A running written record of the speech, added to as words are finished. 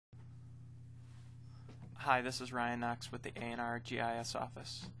Hi, this is Ryan Knox with the A&R GIS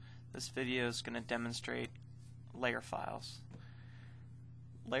office. This video is going to demonstrate layer files.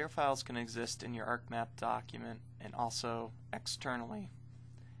 Layer files can exist in your ArcMap document and also externally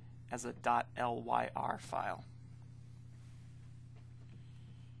as a .lyr file.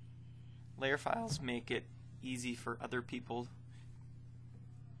 Layer files make it easy for other people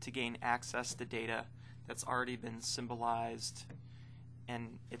to gain access to data that's already been symbolized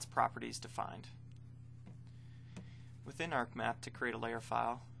and its properties defined. Within ArcMap, to create a layer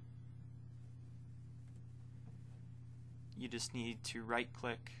file, you just need to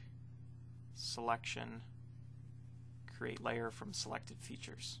right-click, Selection, Create Layer from selected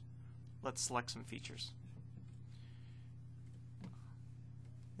features. Let's select some features. In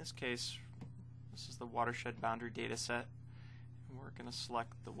this case, this is the watershed boundary data set, and we're going to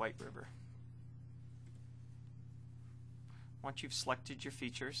select the White River. Once you've selected your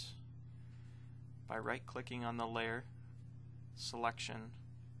features, by right-clicking on the layer, Selection,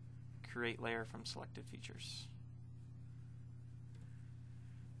 Create Layer from selected features.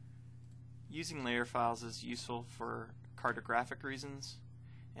 Using layer files is useful for cartographic reasons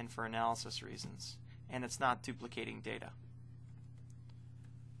and for analysis reasons, and it's not duplicating data.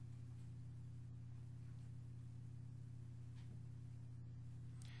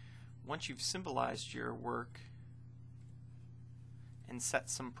 Once you've symbolized your work and set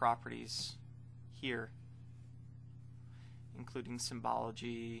some properties here, including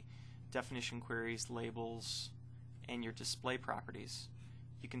symbology, definition queries, labels, and your display properties,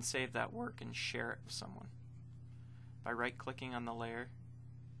 you can save that work and share it with someone by right-clicking on the layer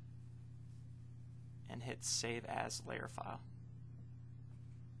and hit Save as Layer File.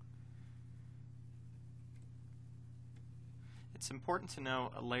 It's important to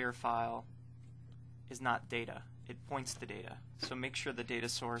know a layer file is not data. It points to data. So make sure the data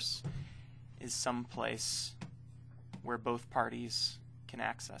source is someplace where both parties can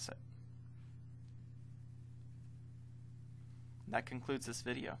access it. That concludes this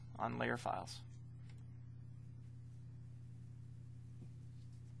video on layer files.